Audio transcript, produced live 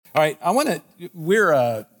All right,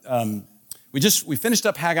 we finished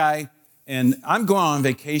up Haggai, and I'm going on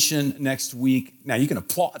vacation next week. Now, you can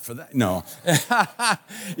applaud for that. No.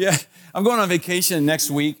 Yeah, I'm going on vacation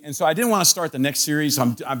next week, and so I didn't want to start the next series.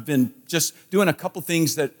 I've been just doing a couple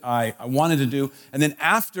things that I wanted to do, and then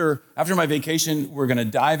after my vacation, we're going to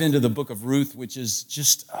dive into the book of Ruth, which is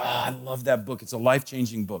just, I love that book. It's a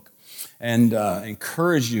life-changing book, and I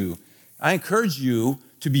encourage you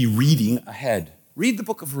to be reading ahead. Read the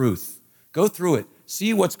book of Ruth. Go through it.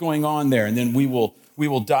 See what's going on there, and then we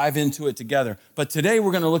will dive into it together. But today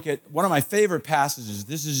we're going to look at one of my favorite passages.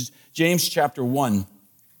 This is James chapter 1,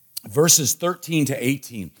 verses 13 to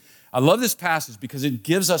 18. I love this passage because it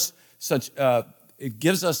gives us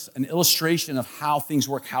an illustration of how things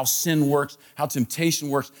work, how sin works, how temptation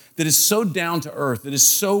works, that is so down to earth, that is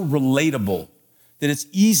so relatable, that it's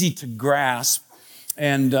easy to grasp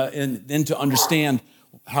and then to understand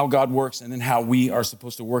how God works, and then how we are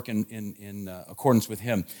supposed to work in accordance with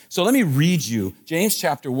him. So let me read you James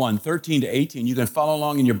chapter 1, 13 to 18. You can follow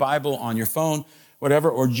along in your Bible, on your phone,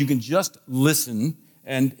 whatever, or you can just listen,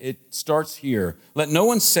 and it starts here. Let no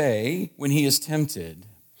one say when he is tempted,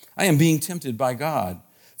 I am being tempted by God.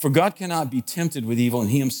 For God cannot be tempted with evil, and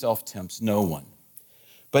he himself tempts no one.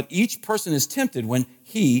 But each person is tempted when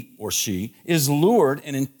he or she is lured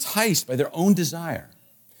and enticed by their own desire.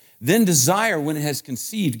 Then desire, when it has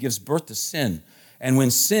conceived, gives birth to sin.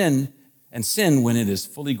 And sin, when it is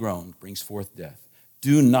fully grown, brings forth death.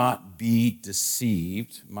 Do not be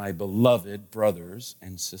deceived, my beloved brothers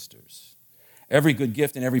and sisters. Every good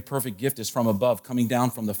gift and every perfect gift is from above, coming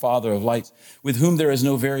down from the Father of lights, with whom there is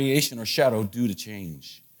no variation or shadow due to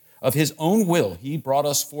change. Of his own will, he brought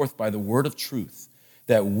us forth by the word of truth,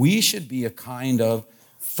 that we should be a kind of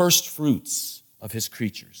first fruits of his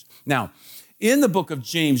creatures. Now, in the book of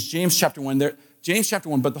James chapter 1, but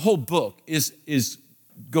the whole book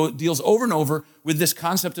deals over and over with this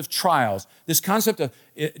concept of trials, this concept of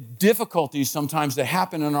difficulties sometimes that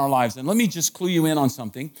happen in our lives. And let me just clue you in on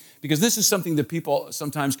something, because this is something that people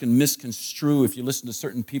sometimes can misconstrue if you listen to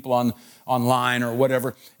certain people online or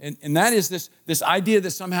whatever. And that is this idea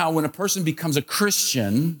that somehow when a person becomes a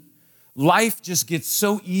Christian, life just gets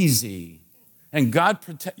so easy. And God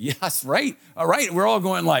protect, yes, right? All right, we're all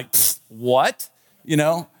going like, what?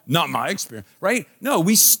 Not my experience, right? No,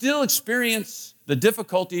 we still experience the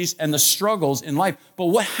difficulties and the struggles in life. But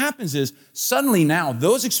what happens is suddenly now,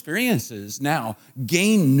 those experiences now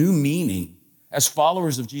gain new meaning as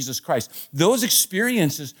followers of Jesus Christ. Those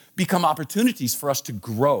experiences become opportunities for us to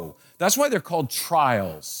grow. That's why they're called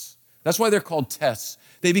trials. That's why they're called tests.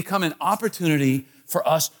 They become an opportunity for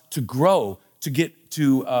us to grow, to get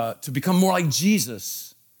to become more like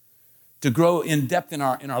Jesus, to grow in depth in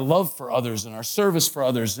our love for others and our service for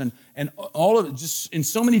others, and all of it just in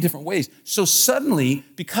so many different ways. So suddenly,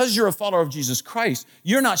 because you're a follower of Jesus Christ,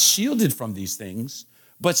 you're not shielded from these things,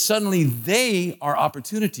 but suddenly they are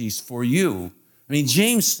opportunities for you. I mean,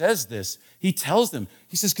 James says this. He tells them,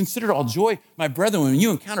 he says, consider it all joy, my brethren, when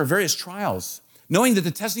you encounter various trials, knowing that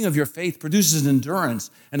the testing of your faith produces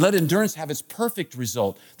endurance, and let endurance have its perfect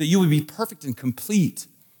result, that you will be perfect and complete.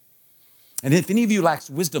 And if any of you lacks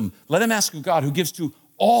wisdom, let him ask of God, who gives to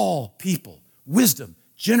all people wisdom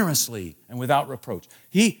generously and without reproach.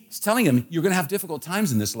 He's telling him you're going to have difficult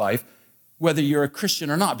times in this life, whether you're a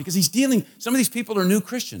Christian or not, because some of these people are new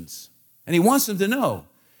Christians, and he wants them to know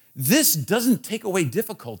this doesn't take away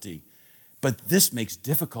difficulty, but this makes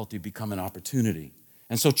difficulty become an opportunity.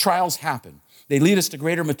 And so trials happen. They lead us to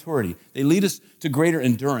greater maturity. They lead us to greater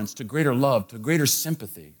endurance, to greater love, to greater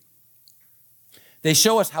sympathy. They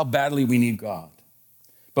show us how badly we need God.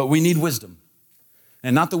 But we need wisdom.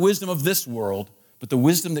 And not the wisdom of this world, but the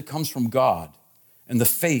wisdom that comes from God and the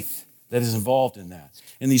faith that is involved in that.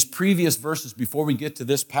 In these previous verses, before we get to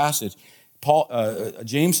this passage,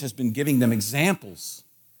 James has been giving them examples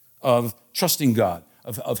of trusting God,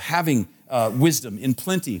 of having wisdom in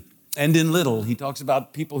plenty and in little. He talks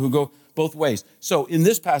about people who go both ways. So in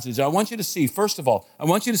this passage, I want you to see, first of all,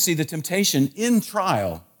 the temptation in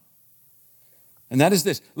trial. And that is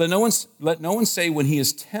this: let no one say when he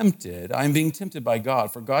is tempted, I am being tempted by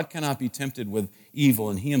God, for God cannot be tempted with evil,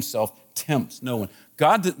 and he himself tempts no one.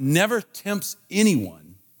 God never tempts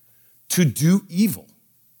anyone to do evil,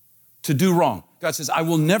 to do wrong. God says, I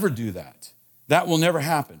will never do that. That will never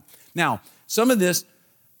happen. Now, some of this,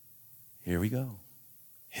 here we go.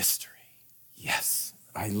 History. Yes,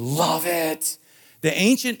 I love it. The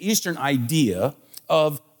ancient Eastern idea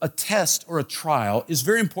of a test or a trial is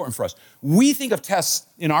very important for us. We think of tests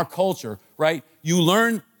in our culture, right? You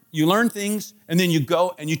learn things, and then you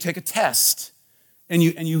go and you take a test, and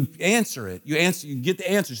you answer it. You get the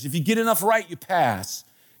answers. If you get enough right, you pass.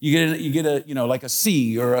 You get a like a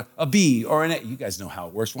C or a B or an A. You guys know how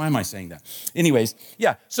it works. Why am I saying that? Anyways,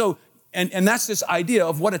 yeah. So, and that's this idea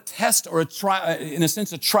of what a test or a trial, in a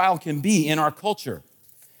sense, a trial can be in our culture.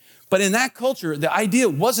 But in that culture, the idea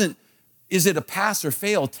wasn't, is it a pass or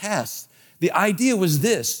fail test? The idea was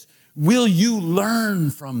this: will you learn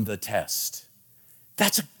from the test?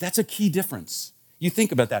 That's a key difference. You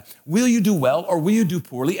think about that. Will you do well or will you do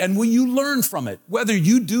poorly? And will you learn from it? Whether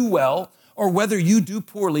you do well or whether you do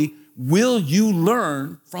poorly, will you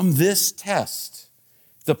learn from this test?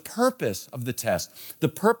 The purpose of the test, the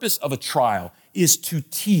purpose of a trial is to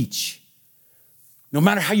teach. No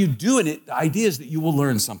matter how you do it, the idea is that you will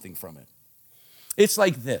learn something from it. It's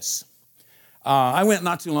like this. I went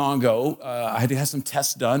not too long ago. I had to have some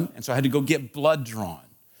tests done, and so I had to go get blood drawn.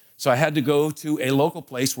 So I had to go to a local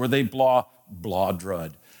place where they draw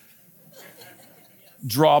blood.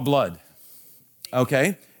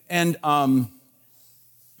 Okay? And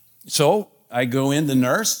so I go in, the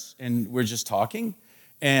nurse, and we're just talking,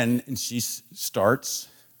 and she starts,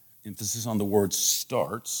 emphasis on the word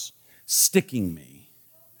starts, sticking me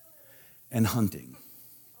and hunting.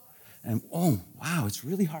 And, oh, wow, it's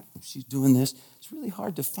really hard. She's doing this. It's really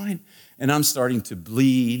hard to find. And I'm starting to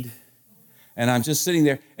bleed. And I'm just sitting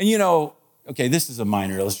there. And okay, this is a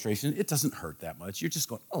minor illustration. It doesn't hurt that much. You're just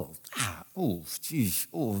going, geez,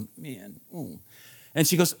 oh, man, oh. And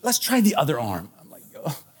she goes, let's try the other arm. I'm like,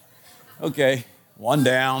 oh, okay, one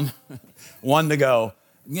down, one to go.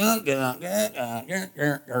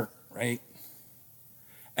 Right?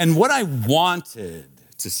 And what I wanted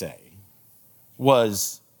to say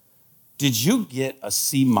was, did you get a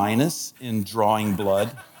C- in drawing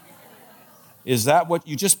blood? Is that what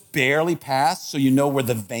you just barely passed so you know where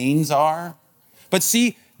the veins are? But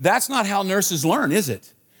see, that's not how nurses learn, is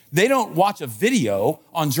it? They don't watch a video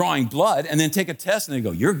on drawing blood and then take a test and they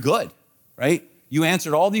go, you're good, right? You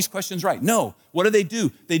answered all these questions right. No, what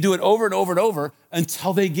do? They do it over and over and over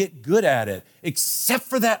until they get good at it, except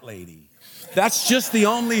for that lady. That's just the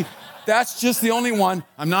only one.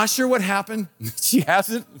 I'm not sure what happened. She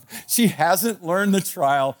hasn't learned the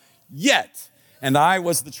trial yet. And I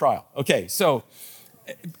was the trial. Okay, so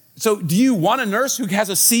do you want a nurse who has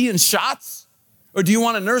a C in shots? Or do you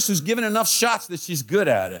want a nurse who's given enough shots that she's good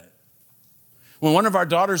at it? When one of our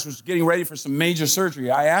daughters was getting ready for some major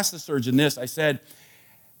surgery, I asked the surgeon this. I said,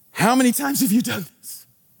 how many times have you done this?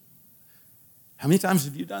 How many times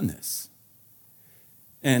have you done this?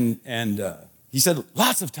 And he said,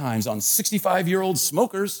 lots of times on 65-year-old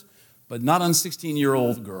smokers, but not on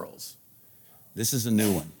 16-year-old girls. This is a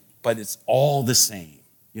new one. But it's all the same.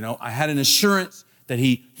 I had an assurance that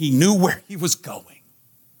he knew where he was going.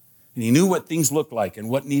 And he knew what things looked like and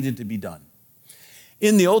what needed to be done.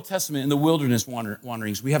 In the Old Testament, in the wilderness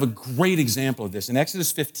wanderings, we have a great example of this. In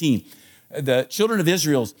Exodus 15, the children of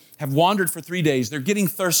Israel have wandered for 3 days. They're getting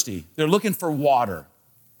thirsty. They're looking for water.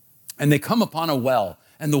 And they come upon a well.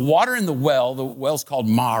 And the water in the well's called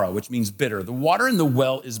Mara, which means bitter. The water in the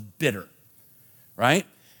well is bitter, right?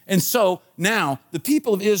 And so now the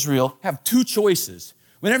people of Israel have two choices.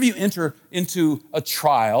 Whenever you enter into a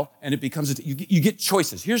trial and it becomes, you get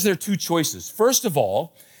choices. Here's their two choices. First of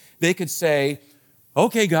all, they could say,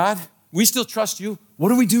 okay, God, we still trust you. What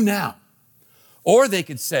do we do now? Or they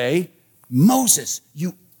could say, Moses,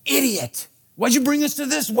 you idiot. Why'd you bring us to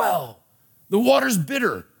this well? The water's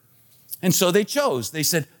bitter. And so they chose. They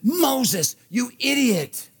said, Moses, you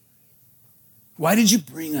idiot. Why did you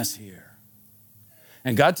bring us here?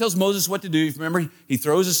 And God tells Moses what to do. Remember, he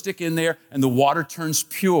throws a stick in there and the water turns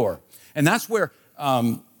pure. And that's where,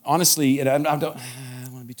 honestly, and I don't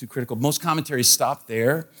want to be too critical. Most commentaries stop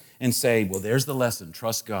there and say, well, there's the lesson,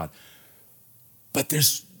 trust God. But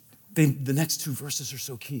the next two verses are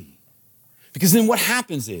so key. Because then what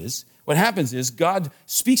happens is God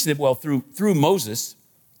speaks to them, well, through Moses.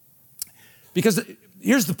 Because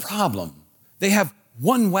here's the problem. They have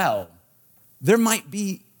one well. There might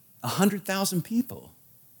be 100,000 people,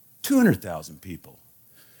 200,000 people.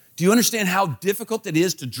 Do you understand how difficult it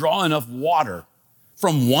is to draw enough water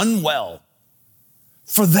from one well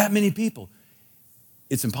for that many people?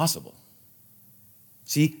 It's impossible.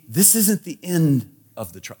 See, this isn't the end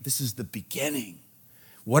of the trial. This is the beginning.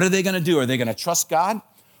 What are they going to do? Are they going to trust God?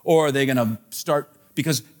 Or are they going to start?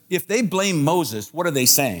 Because if they blame Moses, what are they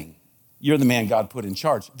saying? You're the man God put in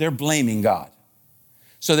charge. They're blaming God.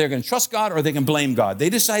 So they're going to trust God or they can blame God.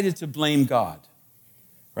 They decided to blame God,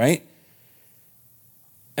 right?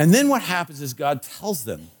 And then what happens is God tells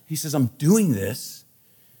them, he says, I'm doing this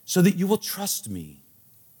so that you will trust me.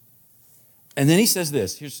 And then he says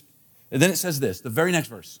this, and then it says this, the very next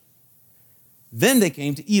verse. Then they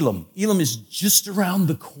came to Elim. Elim is just around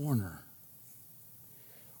the corner.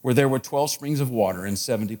 where there were 12 springs of water and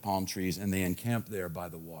 70 palm trees, and they encamped there by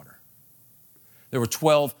the water. There were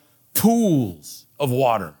 12 pools of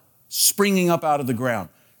water springing up out of the ground,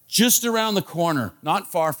 just around the corner,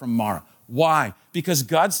 not far from Marah. Why? Because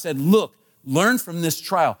God said, look, learn from this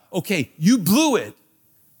trial. Okay, you blew it,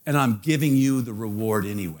 and I'm giving you the reward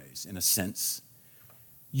anyways, in a sense.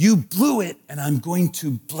 You blew it, and I'm going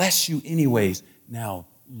to bless you anyways. Now,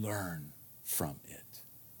 learn from it.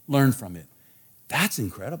 Learn from it. That's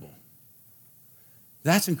incredible.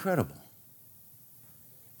 That's incredible.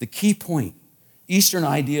 The key point, Eastern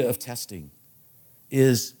idea of testing,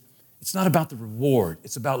 is it's not about the reward.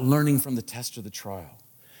 It's about learning from the test or the trial.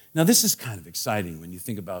 Now, this is kind of exciting when you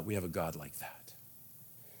think about we have a God like that.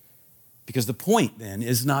 Because the point then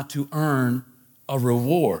is not to earn a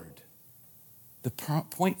reward. The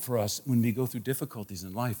point for us when we go through difficulties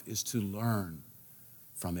in life is to learn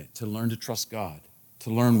from it, to learn to trust God, to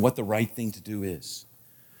learn what the right thing to do is.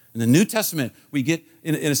 In the New Testament, we get,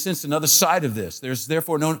 in a sense, another side of this. There's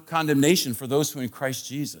therefore no condemnation for those who are in Christ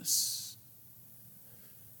Jesus.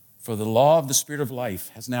 For the law of the Spirit of life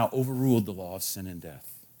has now overruled the law of sin and death.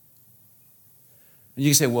 And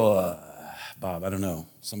you can say, well, Bob, I don't know.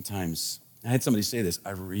 Sometimes, I had somebody say this,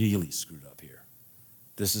 I really screwed up here.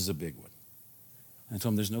 This is a big one. And I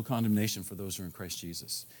told them there's no condemnation for those who are in Christ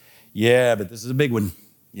Jesus. Yeah, but this is a big one.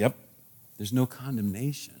 Yep. There's no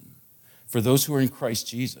condemnation for those who are in Christ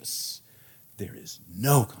Jesus. There is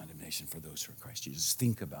no condemnation for those who are in Christ Jesus.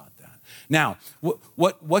 Think about that. Now,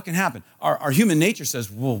 what can happen? Our human nature says,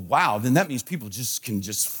 well, wow, then that means people can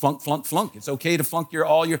flunk. It's okay to flunk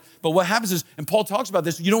but what happens is, and Paul talks about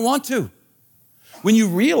this, you don't want to. When you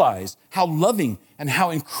realize how loving and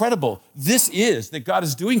how incredible this is that God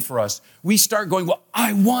is doing for us, we start going, well,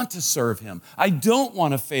 I want to serve him. I don't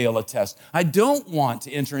want to fail a test. I don't want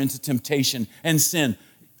to enter into temptation and sin.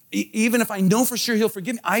 Even if I know for sure he'll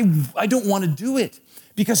forgive me, I don't want to do it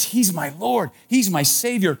because he's my Lord. He's my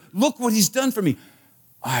Savior. Look what he's done for me.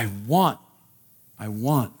 I want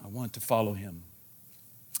to follow him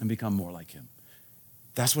and become more like him.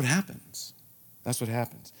 That's what happens. That's what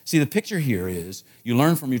happens. See, the picture here is you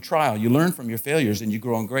learn from your trial, you learn from your failures, and you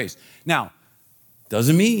grow in grace. Now,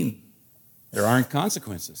 doesn't mean there aren't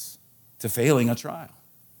consequences to failing a trial.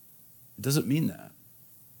 It doesn't mean that.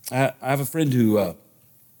 I have a friend who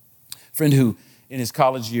in his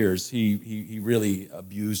college years, he really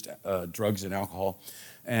abused drugs and alcohol.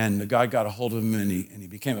 And the guy got a hold of him, and he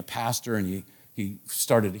became a pastor, and he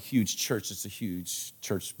started a huge church. It's a huge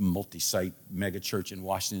church, multi-site mega church in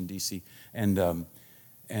Washington, D.C. And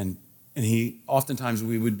he, oftentimes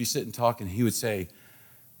we would be sitting talking, and he would say,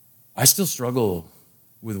 I still struggle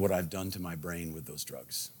with what I've done to my brain with those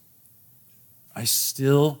drugs. I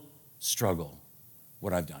still struggle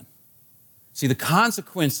what I've done. See, the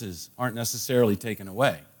consequences aren't necessarily taken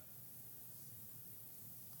away.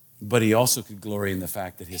 But he also could glory in the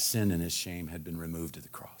fact that his sin and his shame had been removed at the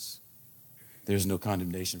cross. There's no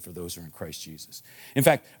condemnation for those who are in Christ Jesus. In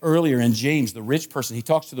fact, earlier in James, the rich person, he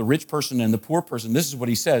talks to the rich person and the poor person. This is what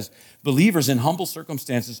he says. Believers in humble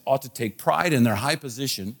circumstances ought to take pride in their high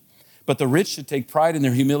position, but the rich should take pride in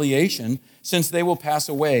their humiliation, since they will pass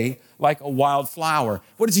away like a wild flower.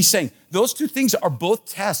 What is he saying? Those two things are both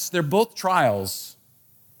tests. They're both trials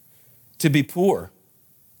to be poor.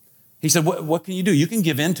 He said, what can you do? You can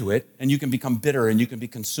give in to it, and you can become bitter, and you can be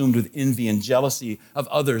consumed with envy and jealousy of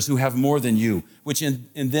others who have more than you,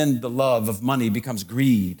 and then the love of money becomes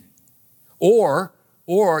greed. Or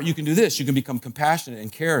you can do this. You can become compassionate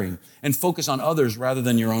and caring and focus on others rather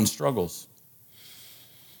than your own struggles.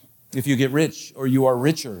 If you get rich or you are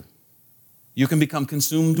richer, you can become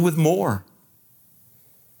consumed with more.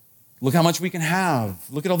 Look how much we can have.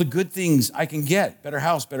 Look at all the good things I can get. Better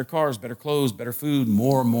house, better cars, better clothes, better food,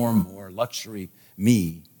 more, luxury,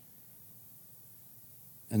 me.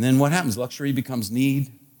 And then what happens? Luxury becomes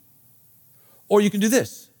need. Or you can do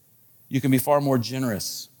this. You can be far more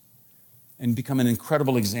generous and become an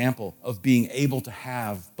incredible example of being able to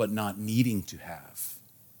have but not needing to have.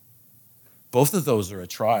 Both of those are a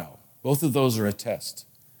trial. Both of those are a test.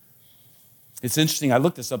 It's interesting, I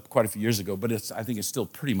looked this up quite a few years ago, but I think it's still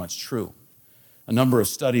pretty much true. A number of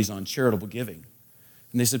studies on charitable giving.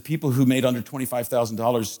 And they said people who made under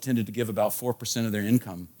 $25,000 tended to give about 4% of their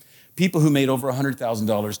income. People who made over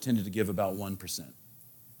 $100,000 tended to give about 1%.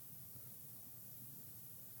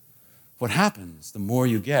 What happens, the more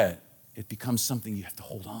you get, it becomes something you have to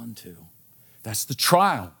hold on to. That's the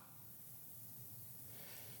trial.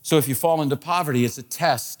 So if you fall into poverty, it's a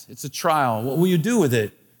test, it's a trial. What will you do with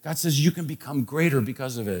it? God says you can become greater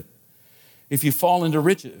because of it. If you fall into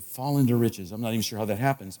riches, I'm not even sure how that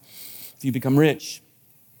happens. If you become rich,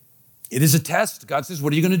 It is a test. God says,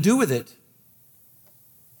 what are you going to do with it?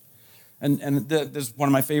 And there's one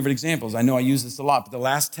of my favorite examples. I know I use this a lot, but the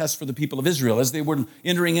last test for the people of Israel as they were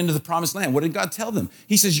entering into the promised land, what did God tell them?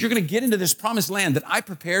 He says, you're going to get into this promised land that I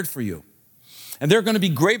prepared for you. And there are going to be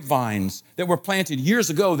grapevines that were planted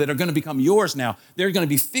years ago that are going to become yours now. There are going to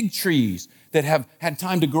be fig trees that have had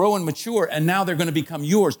time to grow and mature, and now they're going to become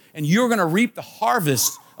yours. And you're going to reap the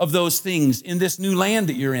harvest of those things in this new land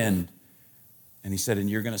that you're in. And he said, and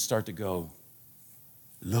you're going to start to go,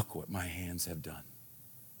 look what my hands have done.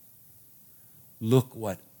 Look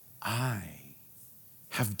what I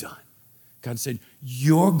have done. God said,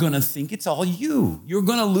 you're going to think it's all you. You're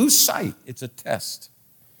going to lose sight. It's a test.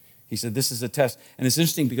 He said, this is a test. And it's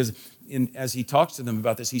interesting because as he talks to them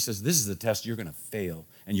about this, he says, this is a test you're going to fail.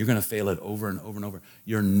 And you're going to fail it over and over and over.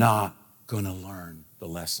 You're not going to learn the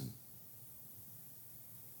lesson.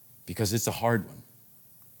 Because it's a hard one.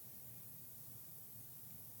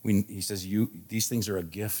 He says, these things are a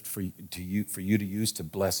gift for you to use to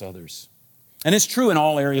bless others. And it's true in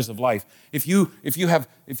all areas of life. If you have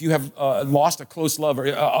lost a close love,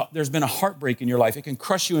 or there's been a heartbreak in your life, it can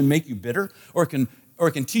crush you and make you bitter, or it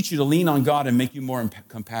can teach you to lean on God and make you more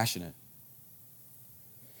compassionate.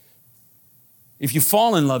 If you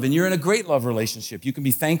fall in love and you're in a great love relationship, you can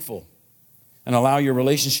be thankful and allow your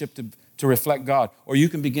relationship to reflect God, or you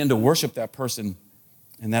can begin to worship that person,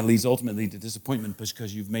 and that leads ultimately to disappointment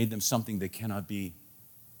because you've made them something they cannot be.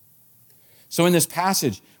 So in this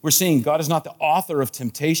passage, we're seeing God is not the author of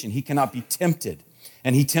temptation. He cannot be tempted,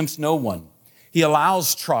 and he tempts no one. He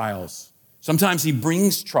allows trials. Sometimes he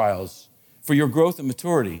brings trials for your growth and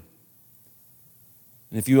maturity.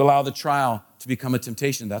 And if you allow the trial to become a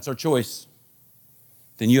temptation, that's our choice,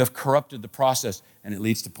 then you have corrupted the process, and it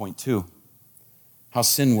leads to point 2, how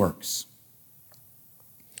sin works.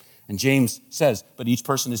 And James says, but each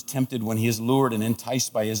person is tempted when he is lured and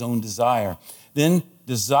enticed by his own desire. Then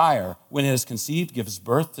desire, when it is conceived, gives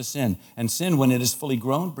birth to sin. And sin, when it is fully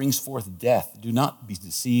grown, brings forth death. Do not be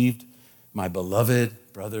deceived, my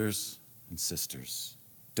beloved brothers and sisters.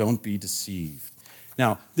 Don't be deceived.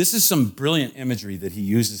 Now, this is some brilliant imagery that he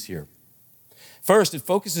uses here. First, it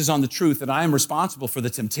focuses on the truth that I am responsible for the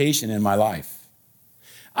temptation in my life.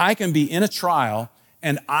 I can be in a trial,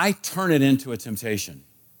 and I turn it into a temptation.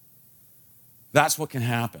 That's what can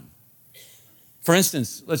happen. For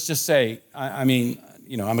instance, let's just say, I'm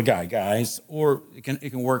a guy, guys, or it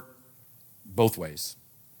can work both ways.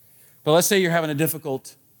 But let's say you're having a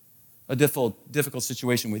difficult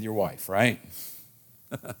situation with your wife, right?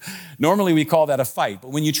 Normally we call that a fight,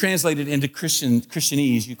 but when you translate it into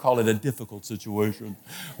Christianese, you call it a difficult situation.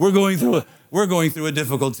 We're going through a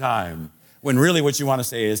difficult time. When really what you want to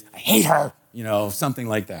say is, I hate her, something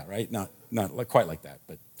like that, right? Not quite like that,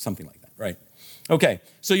 but something like that, right? Okay,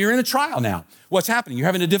 so you're in a trial now. What's happening? You're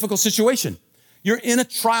having a difficult situation. You're in a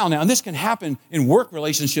trial now, and this can happen in work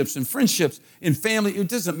relationships, in friendships, in family. It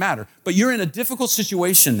doesn't matter, but you're in a difficult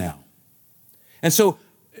situation now. And so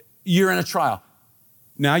you're in a trial.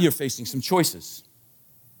 Now you're facing some choices.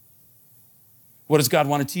 What does God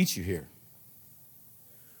want to teach you here?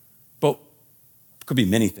 But it could be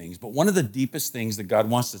many things, but one of the deepest things that God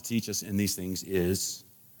wants to teach us in these things is,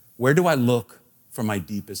 where do I look for my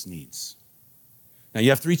deepest needs? Now, you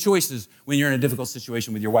have 3 choices when you're in a difficult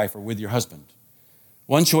situation with your wife or with your husband.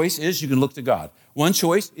 One choice is you can look to God. One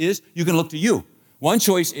choice is you can look to you. One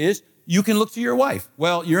choice is you can look to your wife.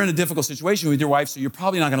 Well, you're in a difficult situation with your wife, so you're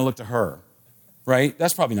probably not going to look to her, right?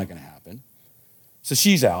 That's probably not going to happen. So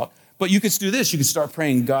she's out. But you could do this. You could start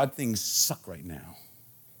praying, God, things suck right now.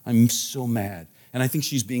 I'm so mad, and I think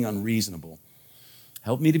she's being unreasonable.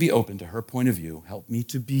 Help me to be open to her point of view. Help me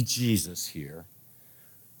to be Jesus here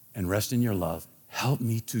and rest in your love. Help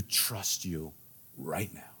me to trust you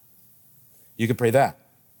right now. You could pray that.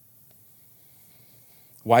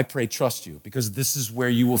 Why pray trust you? Because this is where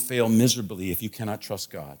you will fail miserably if you cannot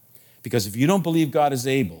trust God. Because if you don't believe God is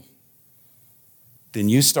able, then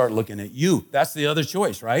you start looking at you. That's the other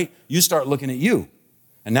choice, right? You start looking at you.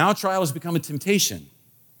 And now trial has become a temptation.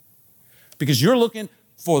 Because you're looking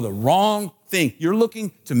for the wrong thing. You're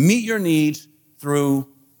looking to meet your needs through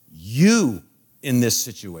you in this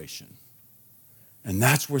situation. And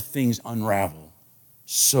that's where things unravel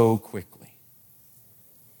so quickly.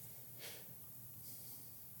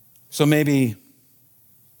 So maybe,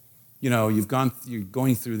 you're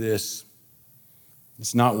going through this,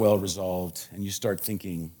 it's not well resolved, and you start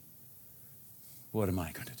thinking, what am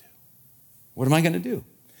I going to do? What am I going to do?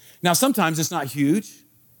 Now, sometimes it's not huge,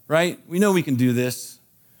 right? We know we can do this,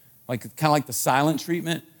 kind of like the silent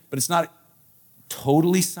treatment, but it's not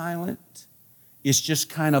totally silent. It's just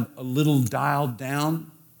kind of a little dialed down.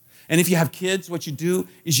 And if you have kids, what you do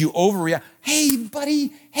is you overreact. Hey,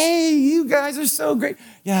 buddy, hey, you guys are so great.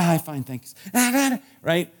 Yeah, fine, thanks.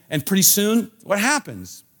 Right? And pretty soon, what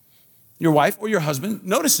happens? Your wife or your husband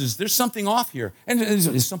notices there's something off here. And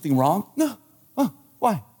is something wrong? No. Oh,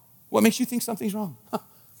 why? What makes you think something's wrong? Huh.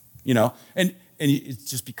 You know, and it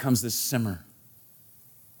just becomes this simmer.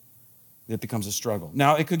 It becomes a struggle.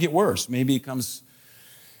 Now, it could get worse. Maybe it becomes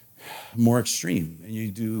more extreme, and you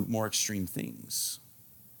do more extreme things.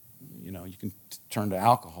 You know, you can turn to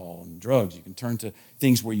alcohol and drugs. You can turn to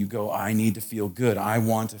things where you go, I need to feel good. I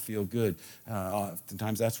want to feel good.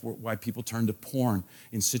 Oftentimes, that's why people turn to porn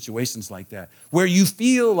in situations like that, where you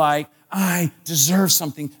feel like, I deserve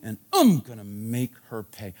something, and I'm going to make her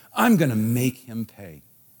pay. I'm going to make him pay.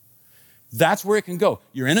 That's where it can go.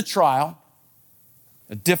 You're in a trial,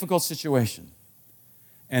 a difficult situation.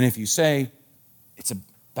 And if you say, it's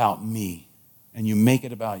about me, and you make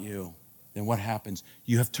it about you, then what happens?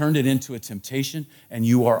 You have turned it into a temptation, and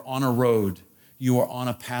you are on a road. You are on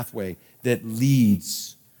a pathway that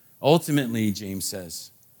leads, ultimately, James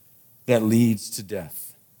says, that leads to death.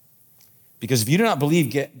 Because if you do not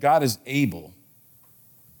believe God is able,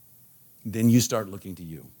 then you start looking to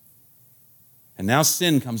you. And now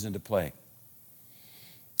sin comes into play.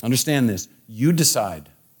 Understand this. You decide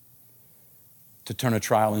to turn a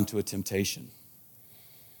trial into a temptation.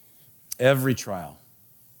 Every trial,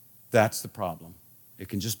 that's the problem. It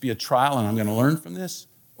can just be a trial and I'm going to learn from this,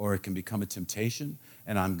 or it can become a temptation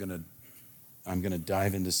and I'm going to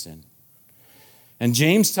dive into sin. And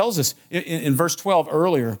James tells us in verse 12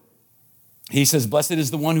 earlier, he says, blessed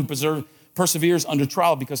is the one who perseveres under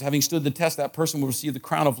trial, because having stood the test, that person will receive the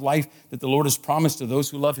crown of life that the Lord has promised to those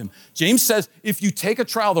who love him. James says, if you take a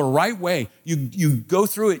trial the right way, you go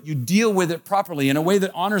through it, you deal with it properly in a way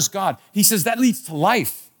that honors God, he says that leads to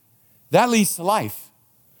life. That leads to life.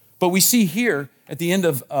 But we see here at the end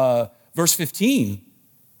of verse 15,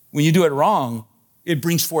 when you do it wrong, it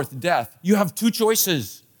brings forth death. You have two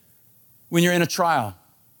choices when you're in a trial.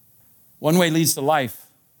 One way leads to life.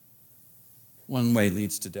 One way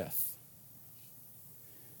leads to death.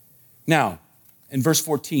 Now, in verse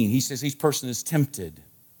 14, he says each person is tempted.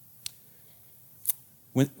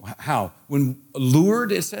 How? When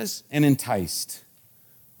lured, it says, and enticed.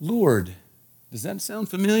 Lured. Does that sound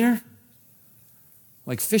familiar?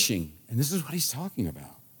 Like fishing. And this is what he's talking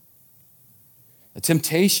about. A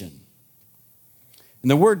temptation. And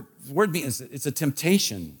the word means it's a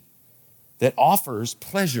temptation that offers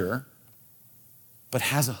pleasure, but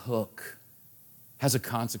has a hook, has a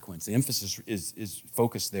consequence. The emphasis is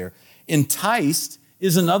focused there. Enticed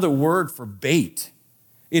is another word for bait.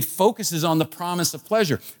 It focuses on the promise of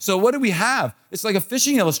pleasure. So what do we have? It's like a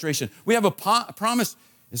fishing illustration. We have a promise.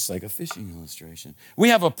 It's like a fishing illustration. We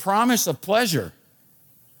have a promise of pleasure,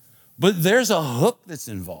 but there's a hook that's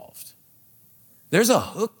involved. There's a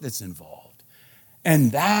hook that's involved.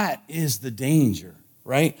 And that is the danger,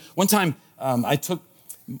 right? One time I took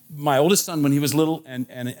my oldest son when he was little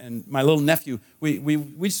and my little nephew, we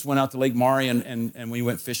just went out to Lake Maury and we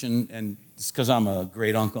went fishing, and it's because I'm a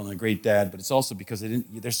great uncle and a great dad, but it's also because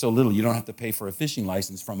they're so little, you don't have to pay for a fishing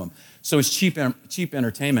license from them. So it's cheap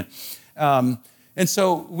entertainment. And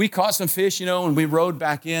so we caught some fish, and we rowed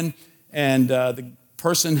back in, and the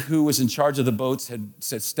person who was in charge of the boats had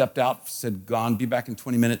stepped out, said, gone, be back in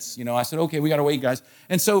 20 minutes. I said, okay, we got to wait, guys.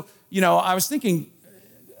 And so, I was thinking,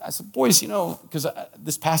 I said, boys, because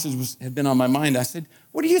this passage had been on my mind. I said,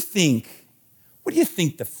 what do you think? What do you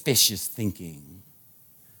think the fish is thinking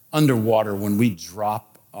underwater when we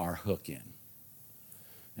drop our hook in?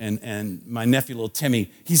 And my nephew, little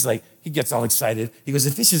Timmy, he gets all excited. He goes, the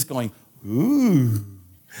fish is going, ooh,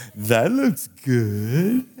 that looks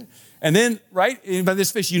good. And then, right, by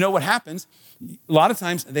this fish, you know what happens. A lot of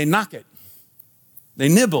times, they knock it. They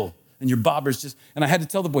nibble. And your bobber's and I had to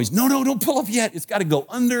tell the boys, no, don't pull up yet. It's got to go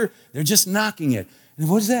under. They're just knocking it. And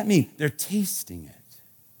what does that mean? They're tasting it.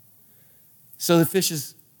 So the fish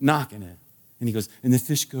is knocking it. And he goes, and the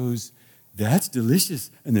fish goes, that's delicious.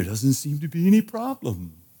 And there doesn't seem to be any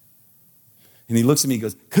problem. And he looks at me and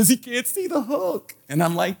goes, because he can't see the hook. And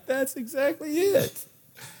I'm like, that's exactly it.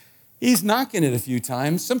 He's knocking it a few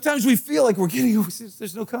times. Sometimes we feel like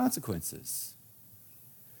there's no consequences.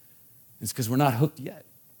 It's because we're not hooked yet.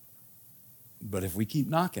 But if we keep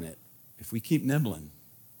knocking it, if we keep nibbling,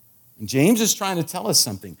 and James is trying to tell us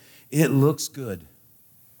something, it looks good,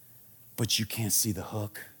 but you can't see the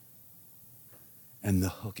hook, and the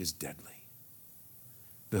hook is deadly.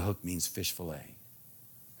 The hook means fish fillet,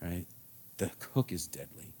 right? The hook is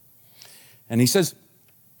deadly. And he says,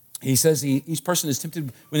 He says each person is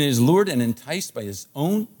tempted when it is lured and enticed by his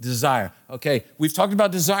own desire. Okay, we've talked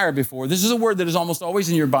about desire before. This is a word that is almost always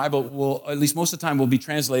in your Bible, will, at least most of the time, will be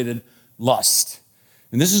translated lust.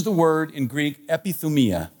 And this is the word in Greek,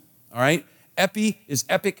 epithumia. All right? Epi is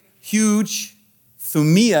epic, huge.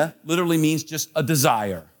 Thumia literally means just a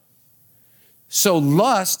desire. So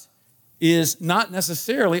lust is not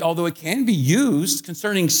necessarily, although it can be used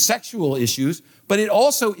concerning sexual issues, but it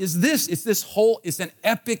also is this. It's an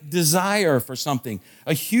epic desire for something,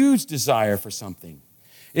 a huge desire for something.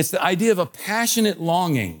 It's the idea of a passionate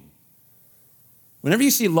longing. Whenever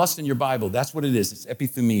you see lust in your Bible, that's what it is. It's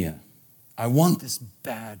epithumia. I want this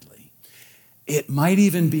badly. It might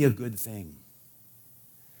even be a good thing,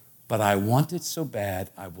 but I want it so bad,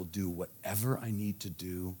 I will do whatever I need to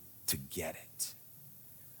do to get it.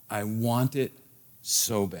 I want it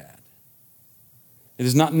so bad. It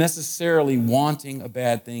is not necessarily wanting a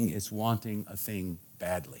bad thing, it's wanting a thing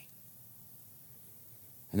badly.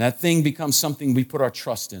 And that thing becomes something we put our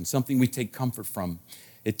trust in, something we take comfort from.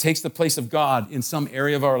 It takes the place of God in some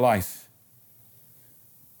area of our life.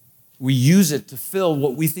 We use it to fill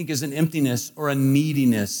what we think is an emptiness or a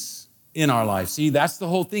neediness in our life. See, that's the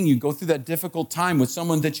whole thing. You go through that difficult time with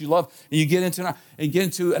someone that you love, and you get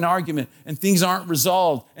into an argument, and things aren't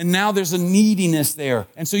resolved, and now there's a neediness there.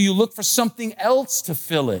 And so you look for something else to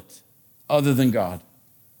fill it other than God.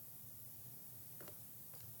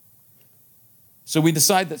 So we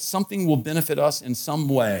decide that something will benefit us in some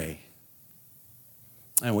way,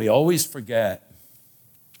 and we always forget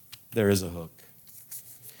there is a hook.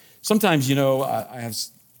 Sometimes, I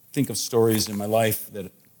think of stories in my life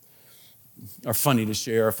that are funny to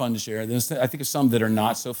share, are fun to share. I think of some that are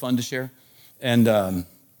not so fun to share. And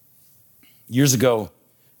years ago,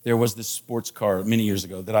 there was this sports car, many years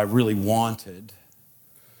ago, that I really wanted.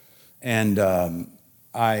 And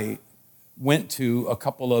I went to a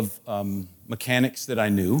couple of mechanics that I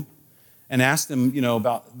knew and asked them,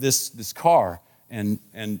 about this car. And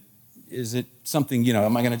is it something,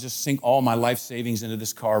 am I going to just sink all my life savings into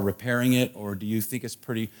this car repairing it? Or do you think it's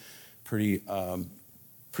pretty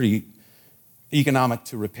economic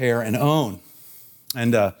to repair and own?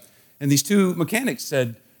 And these two mechanics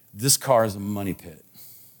said, this car is a money pit.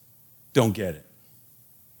 Don't get it.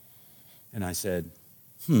 And I said,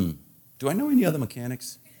 do I know any other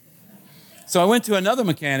mechanics? So I went to another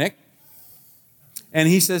mechanic, and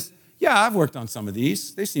he says, yeah, I've worked on some of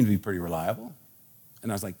these. They seem to be pretty reliable.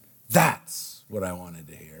 And I was like, that's what I wanted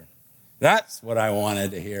to hear. That's what I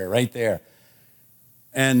wanted to hear right there.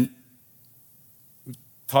 And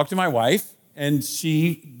talked to my wife, and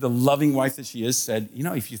she, the loving wife that she is, said,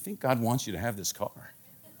 if you think God wants you to have this car,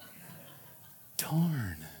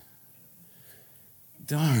 darn.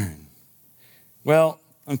 Well,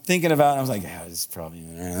 I'm thinking about it. I was like, yeah, this is probably,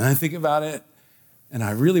 and I think about it, and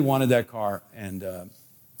I really wanted that car. And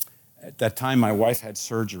at that time, my wife had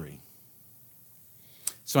surgery.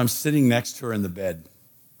 So I'm sitting next to her in the bed.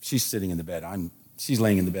 She's sitting in the bed. She's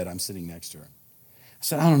laying in the bed. I'm sitting next to her. I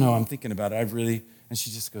said, I don't know. I'm thinking about it. And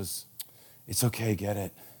she just goes, it's okay, get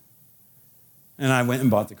it. And I went and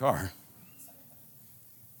bought the car.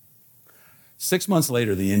 6 months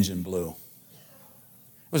later, the engine blew. It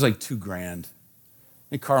was like $2,000.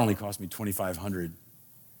 The car only cost me $2,500.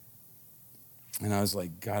 And I was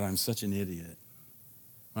like, God, I'm such an idiot.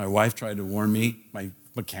 My wife tried to warn me. My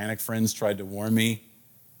mechanic friends tried to warn me.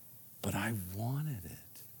 But I wanted it.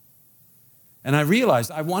 And I realized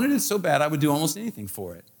I wanted it so bad I would do almost anything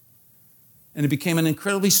for it. And it became an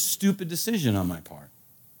incredibly stupid decision on my part.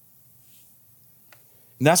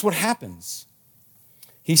 And that's what happens.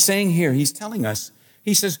 He's saying here, he's telling us,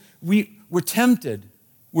 he says, we're tempted,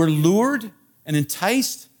 we're lured and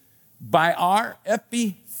enticed by our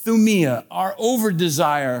epithumia, our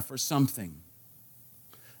over-desire for something.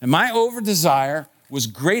 And my over-desire was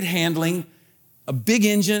great handling, a big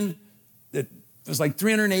engine that was like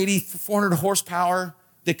 380, 400 horsepower,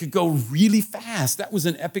 that could go really fast. That was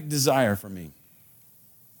an epic desire for me.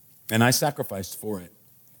 And I sacrificed for it.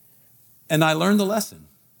 And I learned the lesson.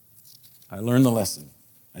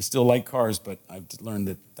 I still like cars, but I've learned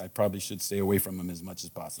that I probably should stay away from them as much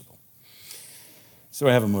as possible. So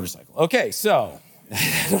I have a motorcycle. Okay, so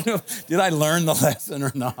I don't know, did I learn the lesson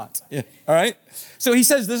or not? Yeah. All right? So he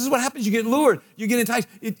says, this is what happens. You get lured. You get enticed.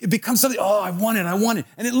 It becomes something, I want it.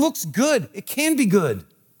 And it looks good. It can be good.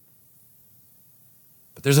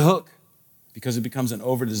 But there's a hook because it becomes an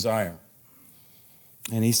over-desire.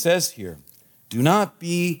 And he says here, do not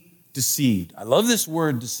be deceived. I love this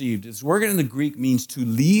word, deceived. This word in the Greek means to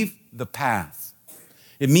leave the path.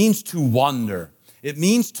 It means to wander. It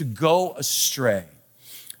means to go astray.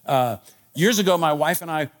 Years ago, my wife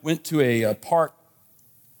and I went to a park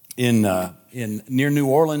in near New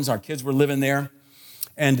Orleans. Our kids were living there.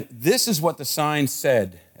 And this is what the sign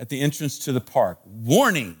said at the entrance to the park.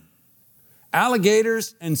 Warning,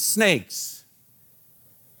 alligators and snakes.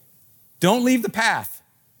 Don't leave the path.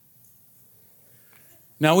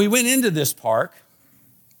 Now, we went into this park,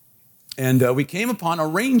 and we came upon a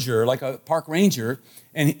ranger, like a park ranger,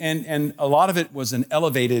 and a lot of it was an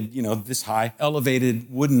elevated, this high,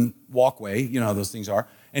 elevated wooden walkway. You know how those things are.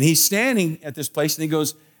 And he's standing at this place, and he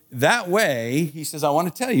goes, that way, he says, I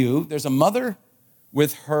want to tell you, there's a mother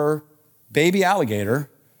with her baby alligator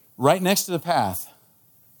right next to the path.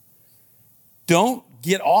 Don't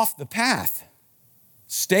get off the path.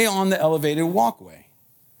 Stay on the elevated walkway.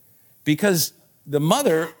 Because the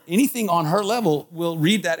mother, anything on her level, will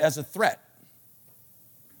read that as a threat.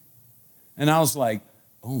 And I was like,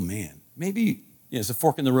 oh man, maybe it's a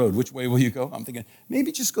fork in the road. Which way will you go? I'm thinking,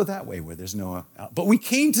 maybe just go that way where there's no, but we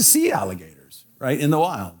came to see alligators, right, in the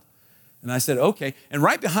wild. And I said, okay. And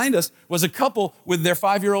right behind us was a couple with their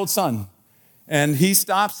 5-year-old son. And he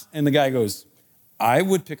stops, and the guy goes, I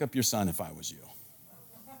would pick up your son if I was you.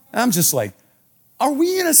 And I'm just like, are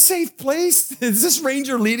we in a safe place? Is this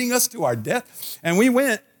ranger leading us to our death? And we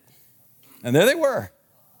went, and there they were.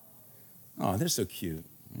 Oh, they're so cute.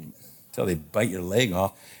 Until they bite your leg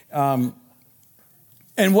off. And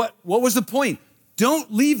what was the point?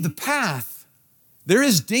 Don't leave the path. There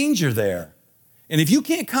is danger there. And if you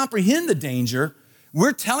can't comprehend the danger,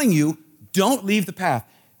 we're telling you, don't leave the path.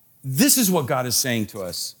 This is what God is saying to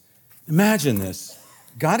us. Imagine this.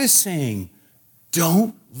 God is saying,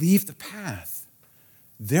 don't leave the path.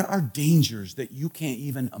 There are dangers that you can't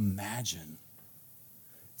even imagine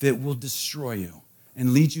that will destroy you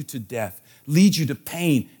and lead you to death, lead you to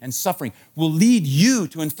pain and suffering, will lead you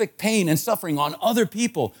to inflict pain and suffering on other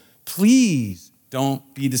people. Please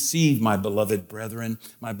don't be deceived, my beloved brethren,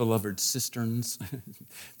 my beloved sisters.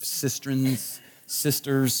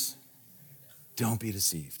 Don't be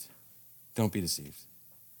deceived. Don't be deceived.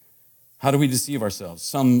 How do we deceive ourselves?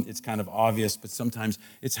 Some, it's kind of obvious, but sometimes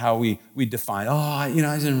it's how we define, I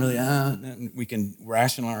didn't really, we can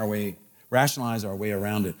rationalize our way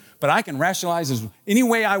around it. But I can rationalize any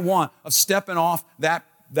way I want of stepping off that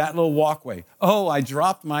little walkway. Oh, I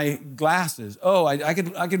dropped my glasses. Oh, I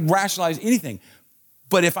could rationalize anything.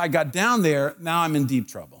 But if I got down there, now I'm in deep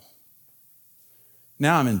trouble.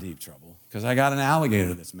 Now I'm in deep trouble because I got an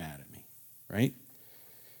alligator that's mad at me, right?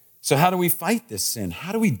 So how do we fight this sin?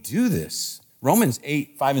 How do we do this? Romans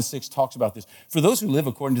 8:5-6 talks about this. For those who live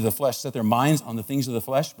according to the flesh set their minds on the things of the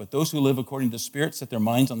flesh, but those who live according to the Spirit set their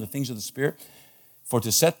minds on the things of the Spirit. For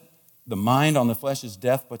to set the mind on the flesh is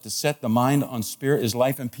death, but to set the mind on spirit is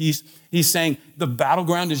life and peace. He's saying the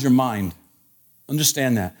battleground is your mind.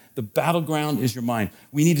 Understand that. The battleground is your mind.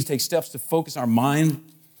 We need to take steps to focus our mind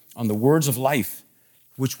on the words of life,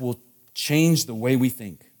 which will change the way we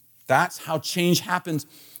think. That's how change happens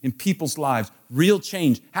in people's lives. Real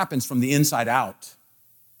change happens from the inside out.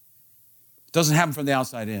 It doesn't happen from the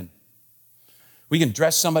outside in. We can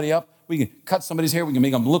dress somebody up. We can cut somebody's hair. We can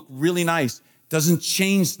make them look really nice. It doesn't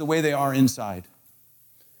change the way they are inside.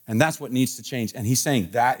 And that's what needs to change. And he's saying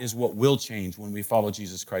that is what will change when we follow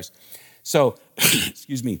Jesus Christ. So,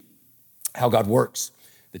 how God works.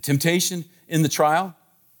 The temptation in the trial,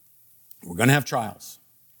 we're going to have trials.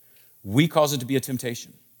 We cause it to be a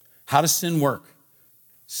temptation. How does sin work?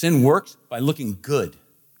 Sin works by looking good.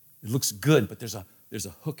 It looks good, but there's a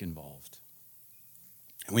hook involved.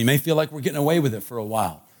 And we may feel like we're getting away with it for a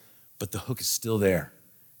while, but the hook is still there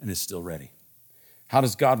and is still ready. How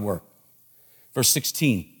does God work? Verse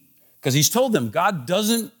 16, because he's told them God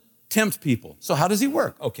doesn't tempt people. So how does he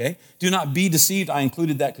work? Okay, do not be deceived. I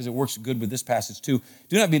included that because it works good with this passage too.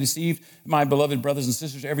 Do not be deceived, my beloved brothers and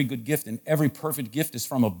sisters. Every good gift and every perfect gift is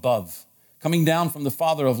from above, coming down from the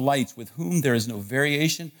Father of lights, with whom there is no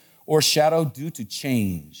variation or shadow due to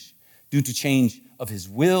change of his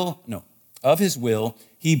will. Of his will,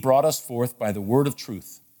 he brought us forth by the word of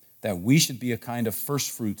truth, that we should be a kind of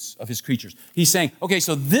first fruits of his creatures. He's saying, okay,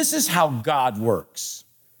 so this is how God works.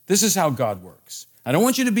 This is how God works. I don't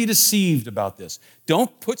want you to be deceived about this.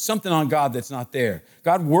 Don't put something on God that's not there.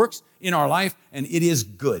 God works in our life, and it is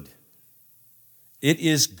good. It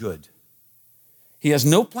is good. He has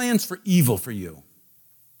no plans for evil for you.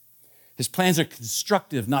 His plans are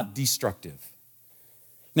constructive, not destructive.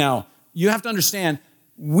 Now, you have to understand,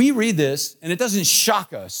 we read this, and it doesn't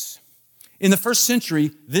shock us. In the first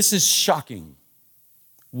century, this is shocking.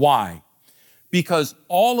 Why? Because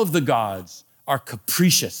all of the gods are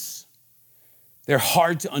capricious. They're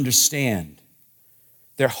hard to understand.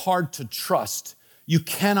 They're hard to trust. You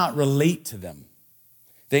cannot relate to them.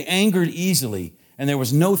 They angered easily, and there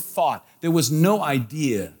was no thought, there was no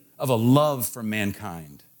idea of a love for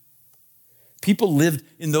mankind. People lived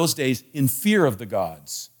in those days in fear of the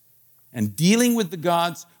gods. And dealing with the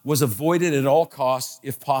gods was avoided at all costs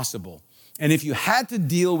if possible. And if you had to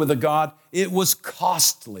deal with a god, it was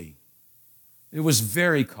costly. It was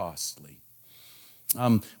very costly.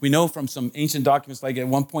 We know from some ancient documents, like at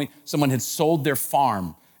one point, someone had sold their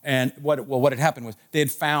farm. And what had happened was they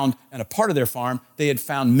had found, and a part of their farm, they had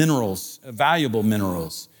found minerals, valuable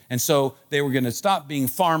minerals. And so they were going to stop being a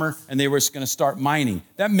farmer and they were going to start mining.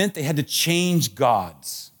 That meant they had to change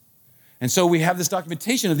gods. And so we have this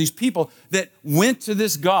documentation of these people that went to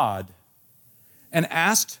this god and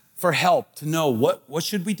asked for help to know what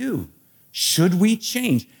should we do? Should we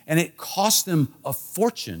change? And it cost them a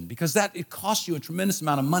fortune because it cost you a tremendous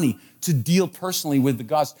amount of money to deal personally with the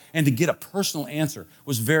gods, and to get a personal answer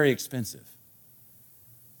was very expensive.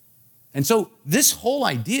 And so this whole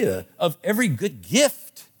idea of every good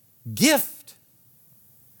gift,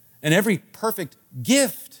 and every perfect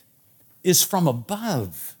gift is from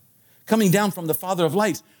above, coming down from the Father of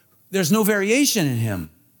lights. There's no variation in him.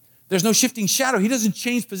 There's no shifting shadow. He doesn't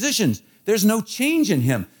change positions. There's no change in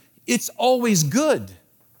him. It's always good.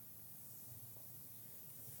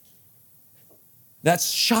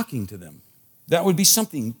 That's shocking to them. That would be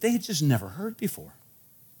something they had just never heard before.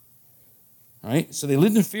 All right? So they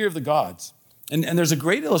lived in fear of the gods. And there's a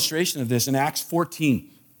great illustration of this in Acts 14.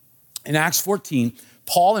 In Acts 14,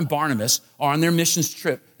 Paul and Barnabas are on their missions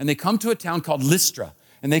trip, and they come to a town called Lystra.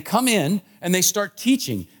 And they come in, and they start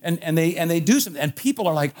teaching, and they do something. And people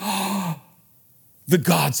are like, oh, the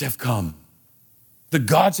gods have come. The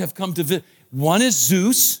gods have come to visit. One is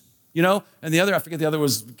Zeus, and the other, I forget the other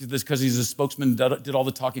was because he's a spokesman, did all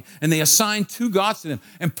the talking. And they assigned two gods to them.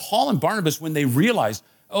 And Paul and Barnabas, when they realized,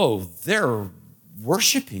 oh, they're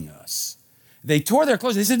worshiping us, they tore their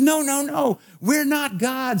clothes. They said, no, we're not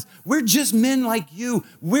gods. We're just men like you.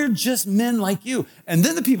 We're just men like you. And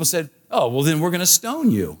then the people said, oh, well, then we're going to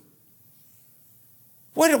stone you.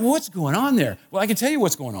 What's going on there? Well, I can tell you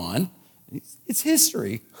what's going on. It's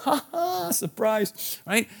history. Ha ha, surprise,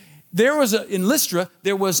 right? In Lystra,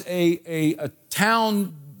 there was a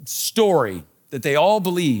town story that they all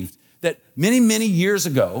believed that many, many years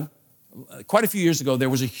ago, quite a few years ago, there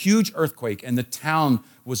was a huge earthquake and the town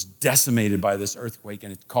was decimated by this earthquake,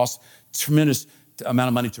 and it cost a tremendous amount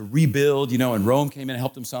of money to rebuild, and Rome came in and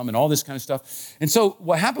helped them some and all this kind of stuff. And so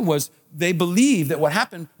what happened was they believed that what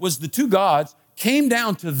happened was the two gods came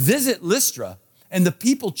down to visit Lystra, and the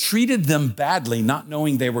people treated them badly, not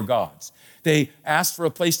knowing they were gods. They asked for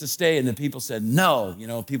a place to stay, and the people said no.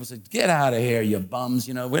 People said, get out of here, you bums.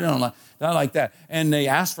 We don't like that. And they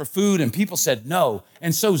asked for food, and people said no.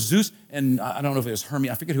 And so Zeus, and I don't know if it was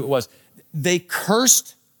Hermes, I forget who it was, they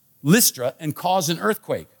cursed Lystra and caused an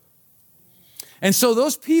earthquake. And so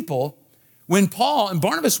those people, when Paul and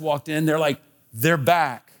Barnabas walked in, they're like, they're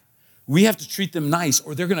back. We have to treat them nice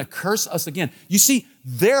or they're going to curse us again. You see,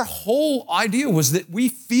 their whole idea was that we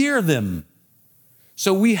fear them.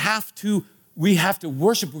 So we have to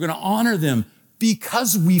worship. We're going to honor them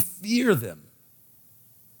because we fear them.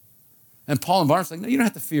 And Paul and Barnabas are like, no, you don't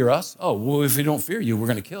have to fear us. Oh, well, if we don't fear you, we're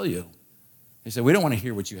going to kill you. They said, we don't want to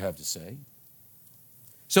hear what you have to say.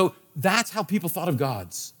 So that's how people thought of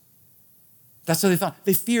gods. That's how they thought.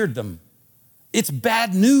 They feared them. It's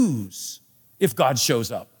bad news if God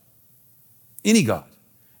shows up. Any God.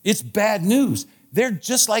 It's bad news. They're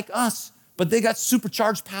just like us, but they got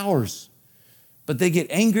supercharged powers. But they get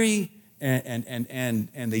angry and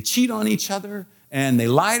they cheat on each other and they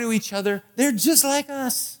lie to each other. They're just like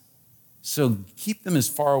us. So keep them as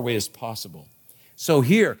far away as possible. So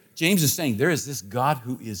here, James is saying there is this God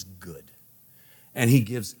who is good, and he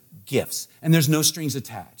gives gifts, and there's no strings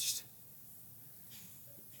attached.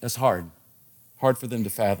 That's hard for them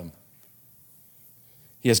to fathom.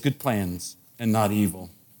 He has good plans and not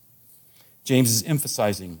evil. James is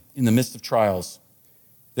emphasizing in the midst of trials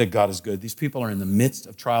that God is good. These people are in the midst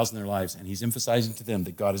of trials in their lives, and he's emphasizing to them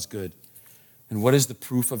that God is good. And what is the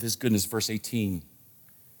proof of his goodness? Verse 18,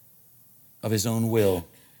 of his own will,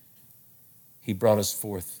 he brought us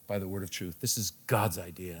forth by the word of truth. This is God's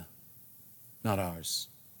idea, not ours.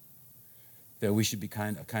 That we should be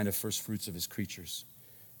a kind of first fruits of his creatures.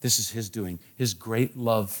 This is his doing. His great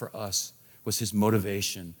love for us was his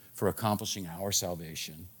motivation for accomplishing our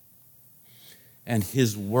salvation. And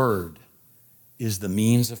his word is the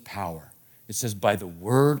means of power. It says, by the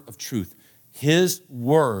word of truth. His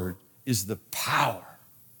word is the power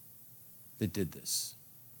that did this.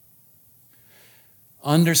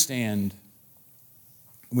 Understand,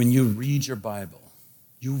 when you read your Bible,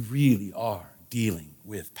 you really are dealing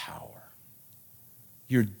with power.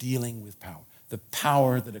 You're dealing with power. The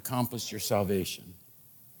power that accomplished your salvation.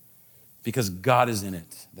 Because God is in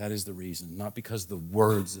it. That is the reason. Not because the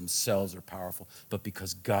words themselves are powerful, but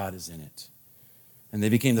because God is in it. And they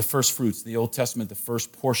became the first fruits. In the Old Testament, the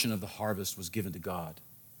first portion of the harvest was given to God.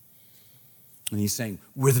 And he's saying,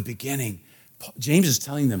 we're the beginning. James is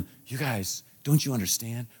telling them, you guys, don't you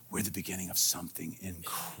understand? We're the beginning of something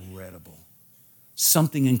incredible.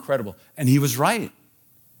 Something incredible. And he was right.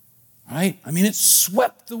 Right? I mean, it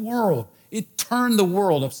swept the world. It turned the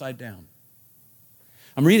world upside down.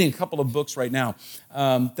 I'm reading a couple of books right now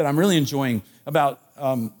that I'm really enjoying about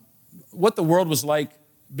what the world was like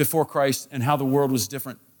before Christ and how the world was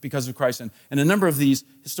different because of Christ. And a number of these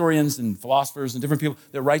historians and philosophers and different people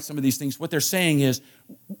that write some of these things, what they're saying is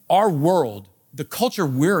our world, the culture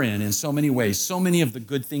we're in so many ways, so many of the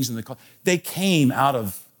good things in the culture, they came out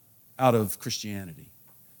of Christianity.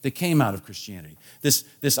 They came out of Christianity.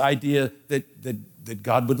 This idea that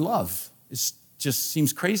God would love just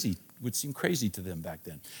seems crazy, would seem crazy to them back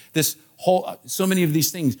then. So many of these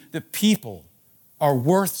things, that people are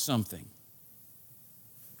worth something.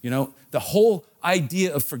 You know, the whole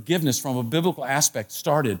idea of forgiveness from a biblical aspect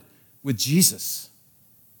started with Jesus.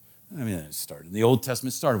 I mean, it started in the Old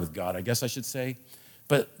Testament, started with God, I guess I should say.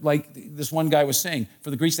 But like this one guy was saying, for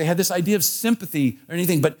the Greeks, they had this idea of sympathy or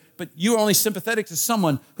anything, but you were only sympathetic to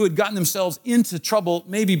someone who had gotten themselves into trouble,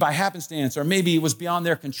 maybe by happenstance, or maybe it was beyond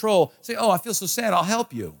their control. Say, oh, I feel so sad, I'll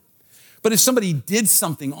help you. But if somebody did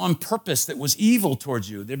something on purpose that was evil towards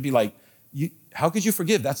you, they'd be like, how could you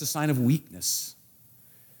forgive? That's a sign of weakness.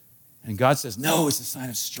 And God says, no, it's a sign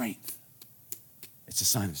of strength. It's a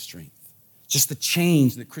sign of strength. Just the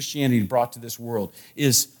change that Christianity brought to this world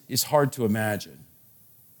is hard to imagine.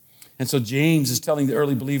 And so James is telling the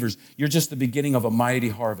early believers, you're just the beginning of a mighty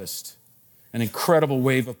harvest, an incredible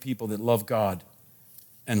wave of people that love God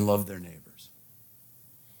and love their neighbors.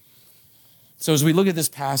 So as we look at this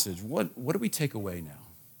passage, what do we take away now?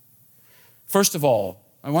 First of all,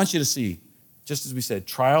 I want you to see, just as we said,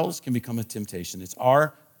 trials can become a temptation.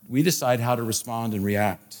 We decide how to respond and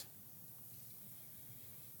react.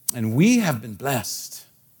 And we have been blessed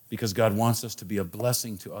because God wants us to be a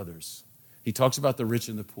blessing to others. He talks about the rich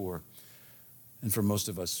and the poor. And for most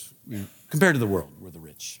of us, compared to the world, we're the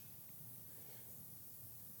rich.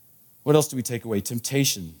 What else do we take away?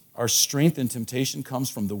 Temptation. Our strength in temptation comes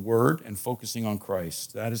from the Word and focusing on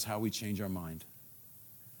Christ. That is how we change our mind.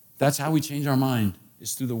 That's how we change our mind,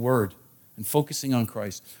 is through the Word and focusing on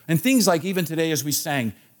Christ. And things like even today as we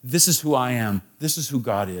sang, this is who I am, this is who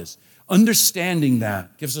God is. Understanding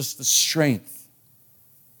that gives us the strength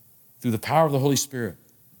through the power of the Holy Spirit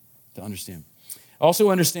to understand. Also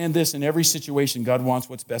understand this, in every situation, God wants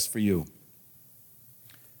what's best for you.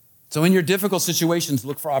 So in your difficult situations,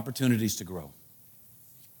 look for opportunities to grow.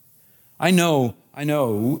 I know,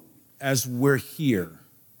 as we're here,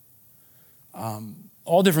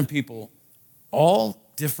 all different people, all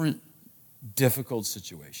different difficult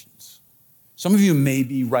situations. Some of you may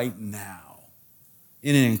be right now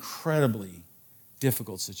in an incredibly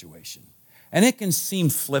difficult situation. And it can seem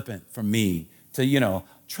flippant for me to,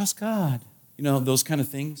 trust God, those kind of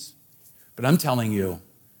things. But I'm telling you,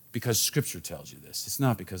 because Scripture tells you this, it's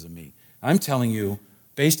not because of me. I'm telling you,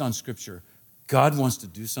 based on Scripture, God wants to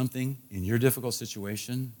do something in your difficult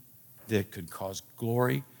situation that could cause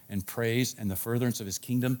glory and praise and the furtherance of His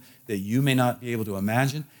kingdom that you may not be able to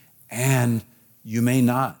imagine and you may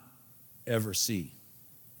not ever see.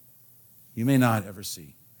 You may not ever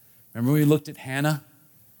see. Remember we looked at Hannah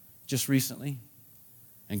just recently?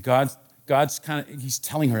 And God's He's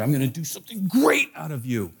telling her, I'm going to do something great out of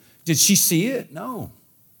you. Did she see it? No.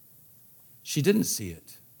 She didn't see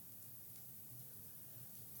it.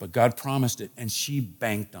 But God promised it, and she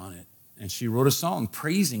banked on it. And she wrote a song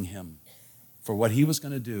praising Him for what He was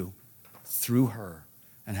going to do through her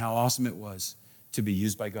and how awesome it was to be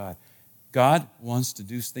used by God. God wants to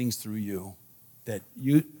do things through you that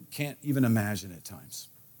you can't even imagine at times.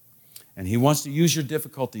 And He wants to use your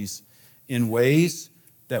difficulties in ways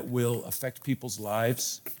that will affect people's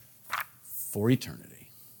lives for eternity.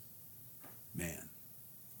 Man,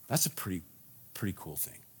 that's a pretty cool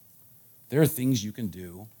thing. There are things you can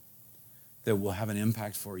do that will have an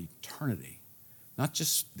impact for eternity. Not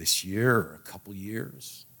just this year or a couple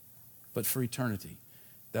years, but for eternity.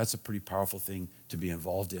 That's a pretty powerful thing to be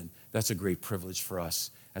involved in. That's a great privilege for us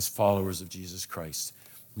as followers of Jesus Christ.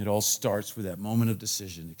 It all starts with that moment of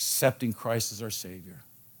decision, accepting Christ as our Savior,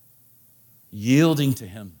 yielding to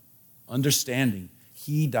Him, understanding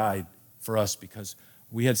He died for us because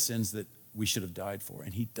we had sins that we should have died for,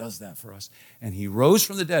 and He does that for us. And He rose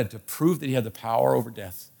from the dead to prove that He had the power over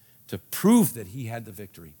death, to prove that He had the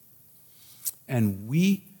victory. And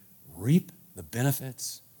we reap the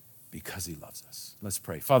benefits because he loves us. Let's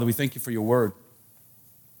pray. Father, we thank you for your word.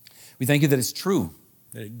 We thank you that it's true,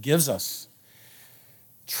 that it gives us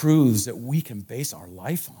truths that we can base our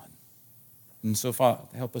life on. And so, Father,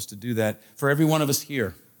 help us to do that for every one of us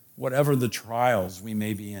here, whatever the trials we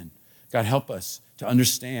may be in. God, help us to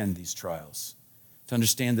understand these trials, to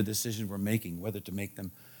understand the decisions we're making, whether to make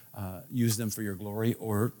them, use them for your glory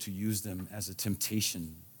or to use them as a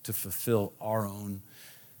temptation to fulfill our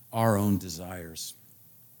own desires.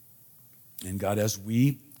 And God, as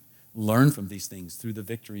we learn from these things through the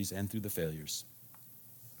victories and through the failures,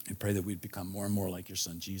 I pray that we'd become more and more like your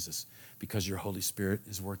son, Jesus, because your Holy Spirit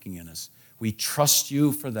is working in us. We trust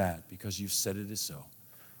you for that because you've said it is so.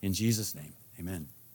 In Jesus' name, amen.